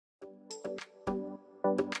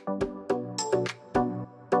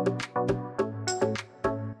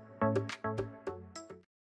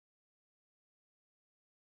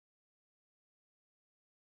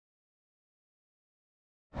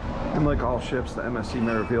And like all ships, the MSC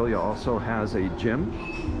Meraviglia also has a gym,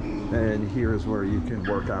 and here's where you can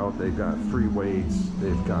work out. They've got free weights,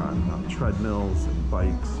 they've got treadmills and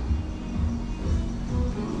bikes.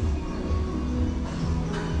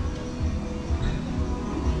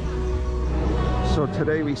 So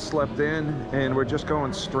today we slept in and we're just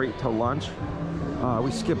going straight to lunch.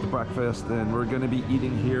 We skipped breakfast and we're going to be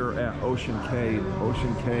eating here at Ocean Cay.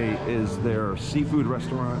 Ocean Cay is their seafood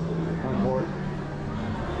restaurant on board.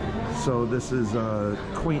 So this is a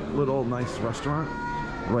quaint little nice restaurant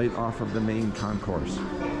right off of the main concourse.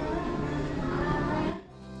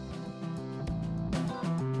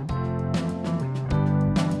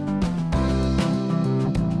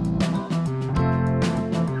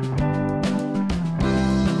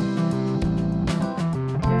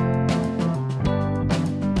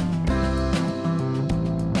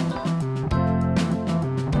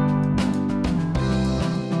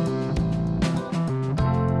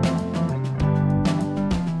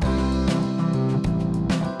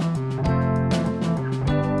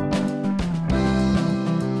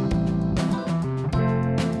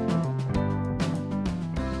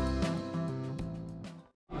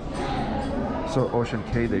 So Ocean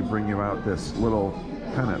Cay, they bring you out this little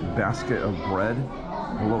kind of basket of bread,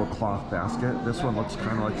 a little cloth basket. This one looks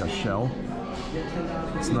kind of like a shell.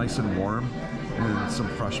 It's nice and warm, and some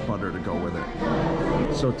fresh butter to go with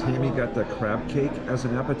it. So Tammy got the crab cake as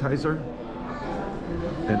an appetizer,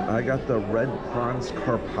 and I got the red prawns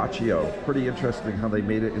carpaccio. Pretty interesting how they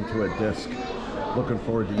made it into a disc. Looking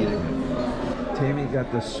forward to eating it. Tammy got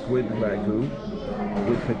the squid ragu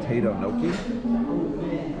with potato gnocchi,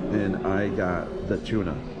 and I got the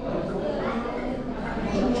tuna.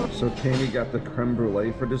 So Tammy got the creme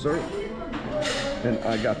brulee for dessert, and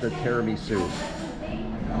I got the tiramisu.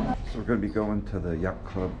 So we're going to be going to the Yacht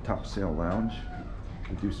Club Top Sail Lounge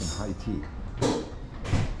to do some high tea.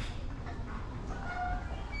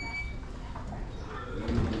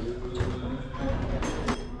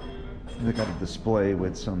 They got a display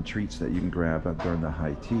with some treats that you can grab during the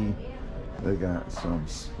high tea. They got some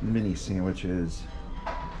mini sandwiches,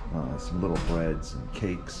 some little breads and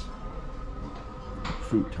cakes,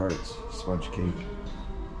 fruit tarts, sponge cake,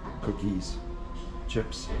 cookies,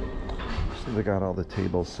 chips. So they got all the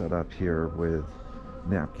tables set up here with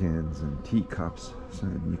napkins and teacups. So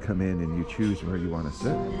you come in and you choose where you want to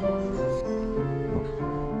sit.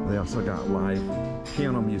 They also got live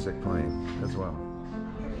piano music playing as well.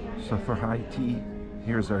 So for high tea,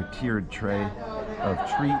 here's our tiered tray of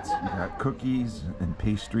treats. You got cookies and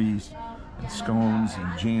pastries and scones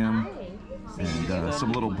and jam and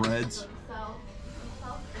some little breads.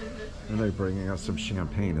 And they're bringing us some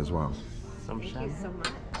champagne as well. Thank you so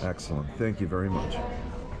much. Excellent. Thank you very much.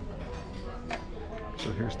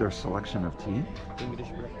 So here's their selection of tea. English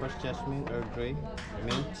breakfast, jasmine, Earl Grey,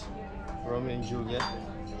 mint, Romeo and Juliet,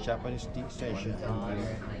 Japanese tea, session. I'm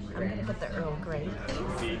gonna get the Earl Grey,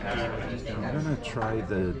 please. I'm gonna try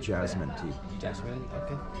the jasmine tea. Jasmine,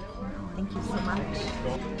 okay. Thank you so much.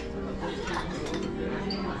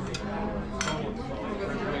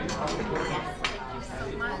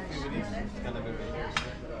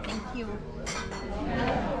 Thank you.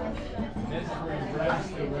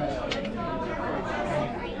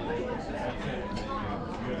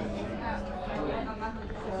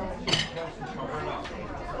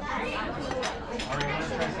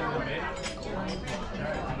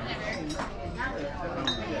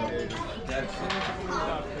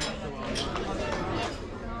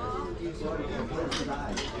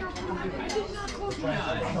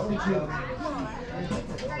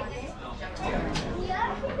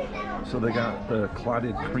 So they got the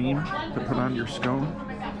clotted cream to put on your scone,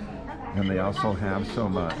 and they also have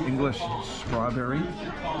some English strawberry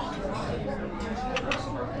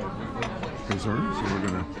dessert. So we're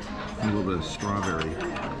gonna feel the strawberry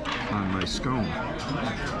on my scone.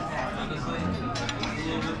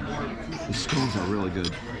 The scones are really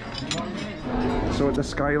good. So at the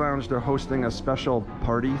Sky Lounge, they're hosting a special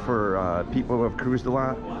party for people who have cruised a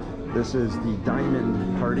lot. This is the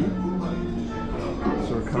Diamond Party.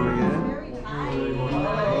 So we're coming in.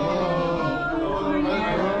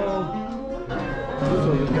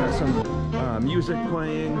 So we've got some music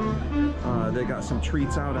playing. They got some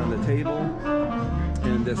treats out on the table.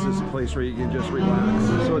 And this is a place where you can just relax.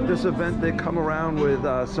 So at this event, they come around with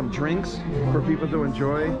some drinks for people to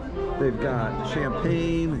enjoy. They've got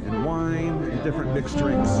champagne and wine and different mixed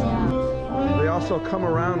drinks. They also come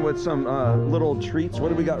around with some little treats. What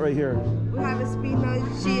do we got right here? We have a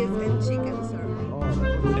spinach, cheese, and chicken, sir.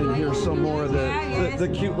 And here's some more of the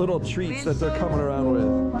cute little treats that they're coming around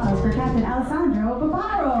with. Applause for Captain Alessandro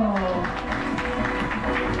Bavaro.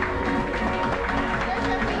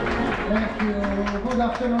 Thank you. Good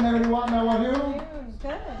afternoon, everyone. How are you?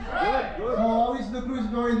 Good. So, how is the cruise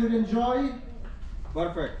going? Did you enjoy?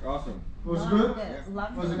 Perfect. Awesome. Was good?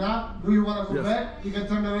 Loved Was it. it not? Do you want to go Yes. back? You can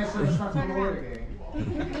turn the vessel and start all over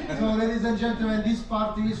again. So, ladies and gentlemen, this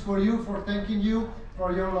party is for you, for thanking you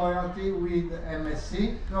for your loyalty with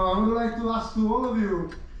MSC. Now, I would like to ask to all of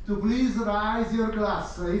you to please raise your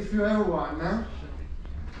glass if you have one.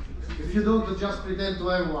 If you don't, just pretend to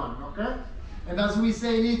have one, okay? And as we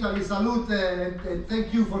say in Italy, salute and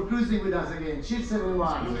thank you for cruising with us again. Cheers,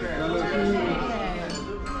 everyone.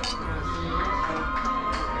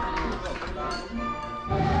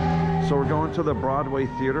 So we're going to the Broadway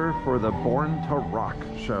Theater for the Born to Rock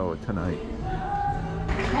show tonight.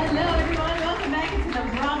 Hello everyone, welcome back into the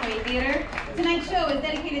Broadway Theater. Tonight's show is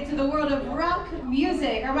dedicated to the world of rock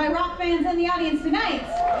music. Are my rock fans in the audience tonight?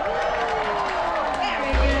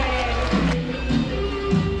 Very good.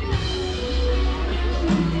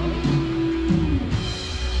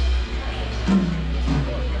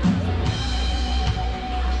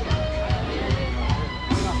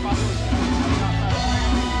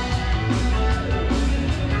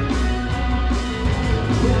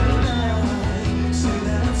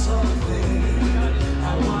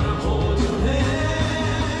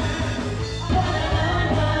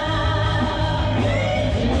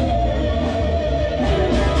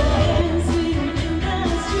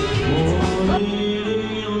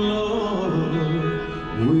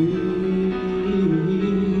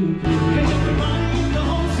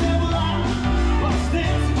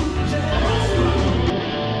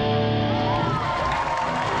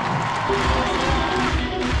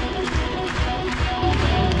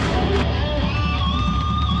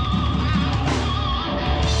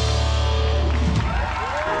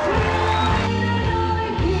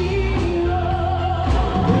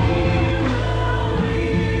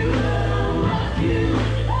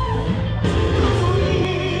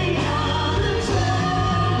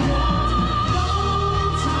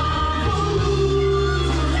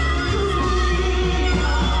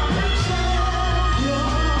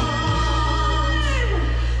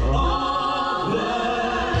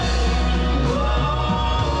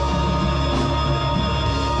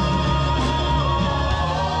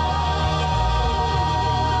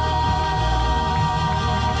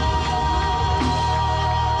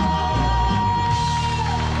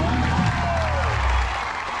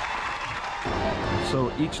 So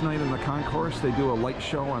each night in the concourse, they do a light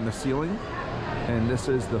show on the ceiling, and this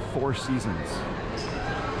is the Four Seasons.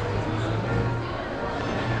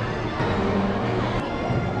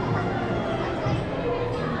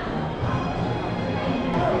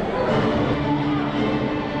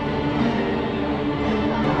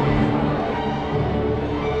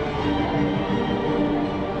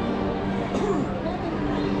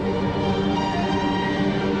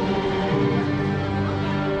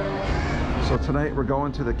 So tonight we're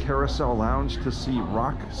going to the Carousel Lounge to see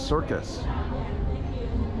Rock Circus.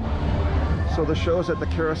 So the shows at the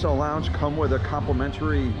Carousel Lounge come with a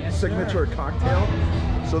complimentary signature cocktail.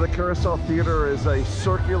 So the Carousel Theater is a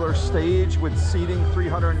circular stage with seating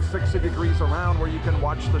 360 degrees around where you can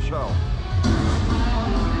watch the show.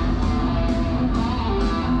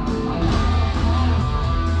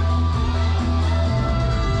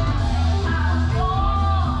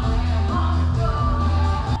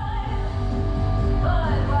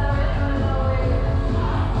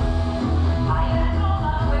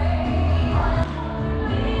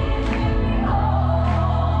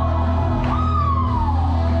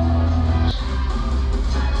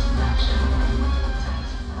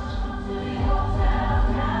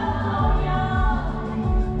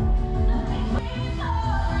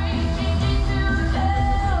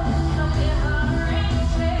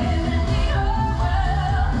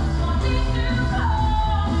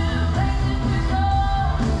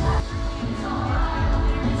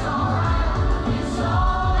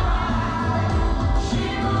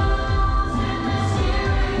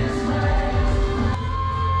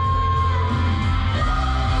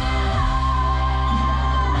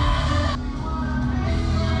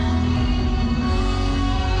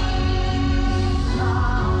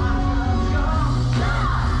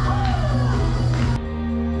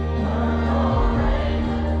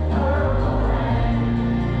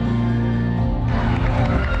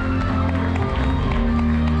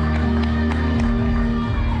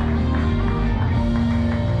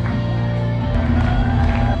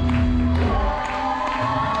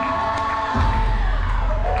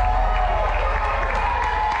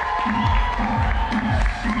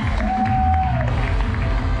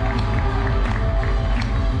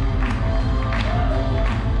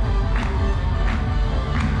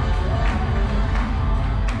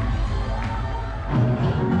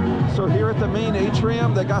 So here at the main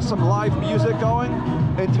atrium, they got some live music going,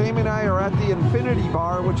 and Tammy and I are at the Infinity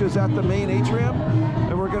Bar, which is at the main atrium,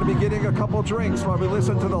 and we're going to be getting a couple drinks while we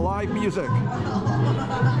listen to the live music.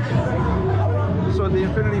 So at the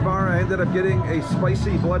Infinity Bar, I ended up getting a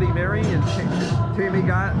spicy Bloody Mary, and Tammy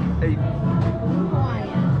got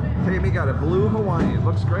a blue Hawaiian.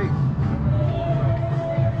 Looks great.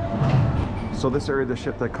 So this area of the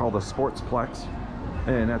ship they call the Sportsplex,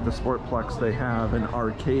 and at the Sportplex they have an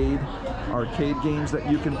arcade games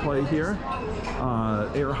that you can play here,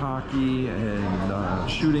 air hockey and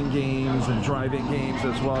shooting games and driving games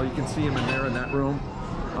as well. You can see them in there in that room.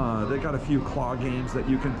 They got a few claw games that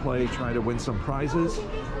you can play, try to win some prizes.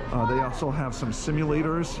 They also have some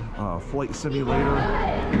simulators, flight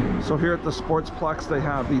simulator. So here at the Sportsplex they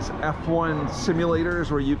have these F1 simulators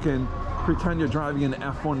where you can pretend you're driving an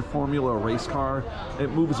F1 Formula race car.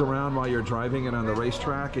 It moves around while you're driving it on the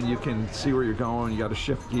racetrack, and you can see where you're going. You got to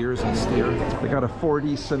shift gears and steer. They got a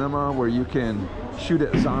 4D cinema where you can shoot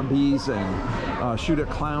at zombies and shoot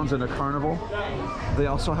at clowns in a carnival. They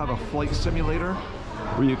also have a flight simulator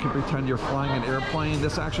where you can pretend you're flying an airplane.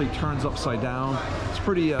 This actually turns upside down. It's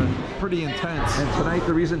pretty intense. And tonight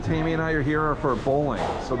the reason Tammy and I are here are for bowling.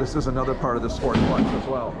 So this is another part of the Sportplex as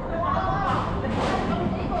well.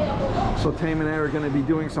 So Tammy and I are going to be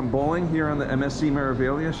doing some bowling here on the MSC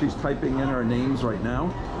Meraviglia. She's typing in our names right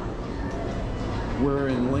now. We're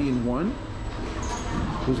in lane 1.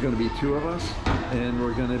 There's going to be 2 of us, and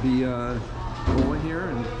we're going to be bowling here,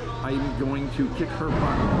 and I'm going to kick her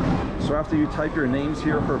butt. So after you type your names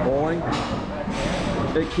here for bowling,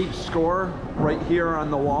 it keeps score right here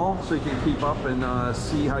on the wall, so you can keep up and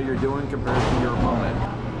see how you're doing compared to your opponent.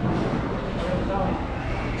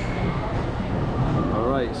 All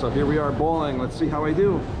right, so here we are bowling. Let's see how I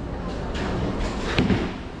do.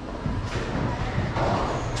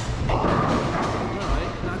 All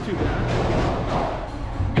right, not too bad.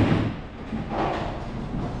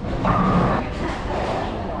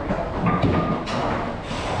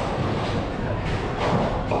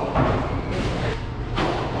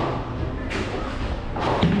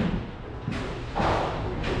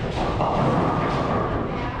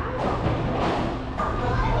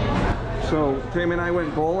 So Tammy and I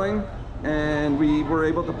went bowling, and we were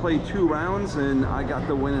able to play 2 rounds, and I got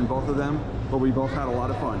the win in both of them, but we both had a lot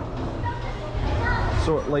of fun.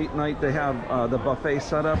 So at late night they have the buffet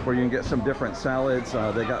set up where you can get some different salads.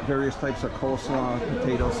 They got various types of coleslaw,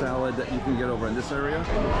 potato salad that you can get over in this area.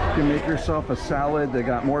 You can make yourself a salad. They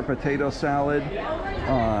got more potato salad,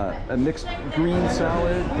 a mixed green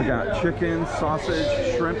salad. They got chicken,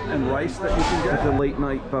 sausage, shrimp, and rice that you can get. At the late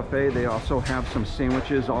night buffet they also have some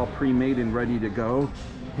sandwiches all pre-made and ready to go.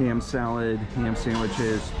 Ham salad, ham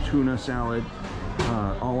sandwiches, tuna salad.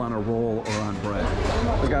 All on a roll or on bread.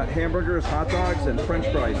 They got hamburgers, hot dogs, and french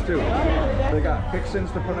fries too. They got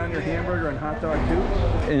fixins to put on your hamburger and hot dog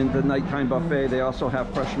too. In the nighttime buffet they also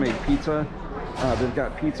have fresh made pizza. They've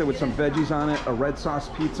got pizza with some veggies on it, a red sauce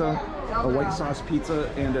pizza, a white sauce pizza,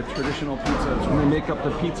 and a traditional pizza. So when they make up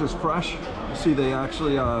the pizzas fresh, you see they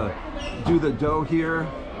actually do the dough here,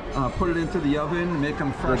 put it into the oven, make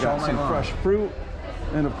them fresh. They got some fresh fruit,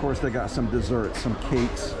 and of course they got some desserts, some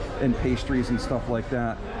cakes and pastries and stuff like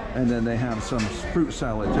that. And then they have some fruit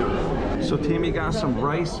salad too. So Tammy got some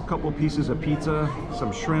rice, a couple pieces of pizza,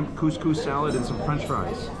 some shrimp, couscous salad, and some french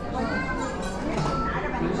fries.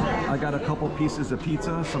 I got a couple pieces of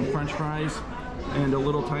pizza, some french fries, and a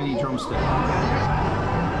little tiny drumstick.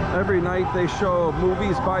 Every night they show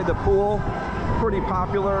movies by the pool, pretty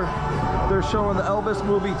popular. They're showing the Elvis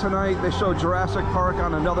movie tonight. They show Jurassic Park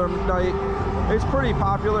on another night. It's pretty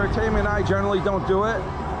popular. Tammy and I generally don't do it,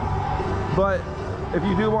 but if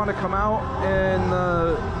you do want to come out and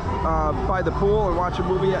by the pool and watch a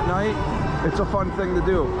movie at night, it's a fun thing to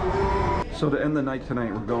do. So to end the night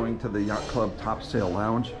tonight, we're going to the Yacht Club Top Sail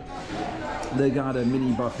Lounge. They got a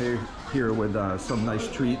mini buffet here with some nice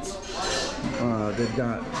treats. They've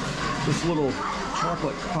got this little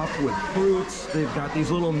chocolate cup with fruits. They've got these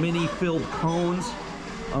little mini filled cones,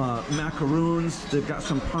 macaroons. They've got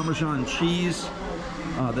some Parmesan cheese.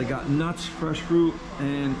 They got nuts, fresh fruit,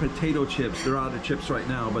 and potato chips. They're out of chips right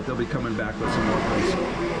now, but they'll be coming back with some more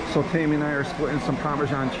things. So Tammy and I are splitting some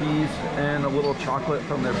Parmesan cheese and a little chocolate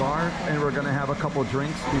from their bar, and we're gonna have a couple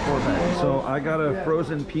drinks before bed. So I got a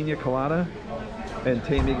frozen pina colada, and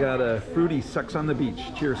Tammy got a fruity Sex on the Beach.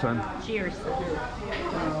 Cheers, son. Cheers.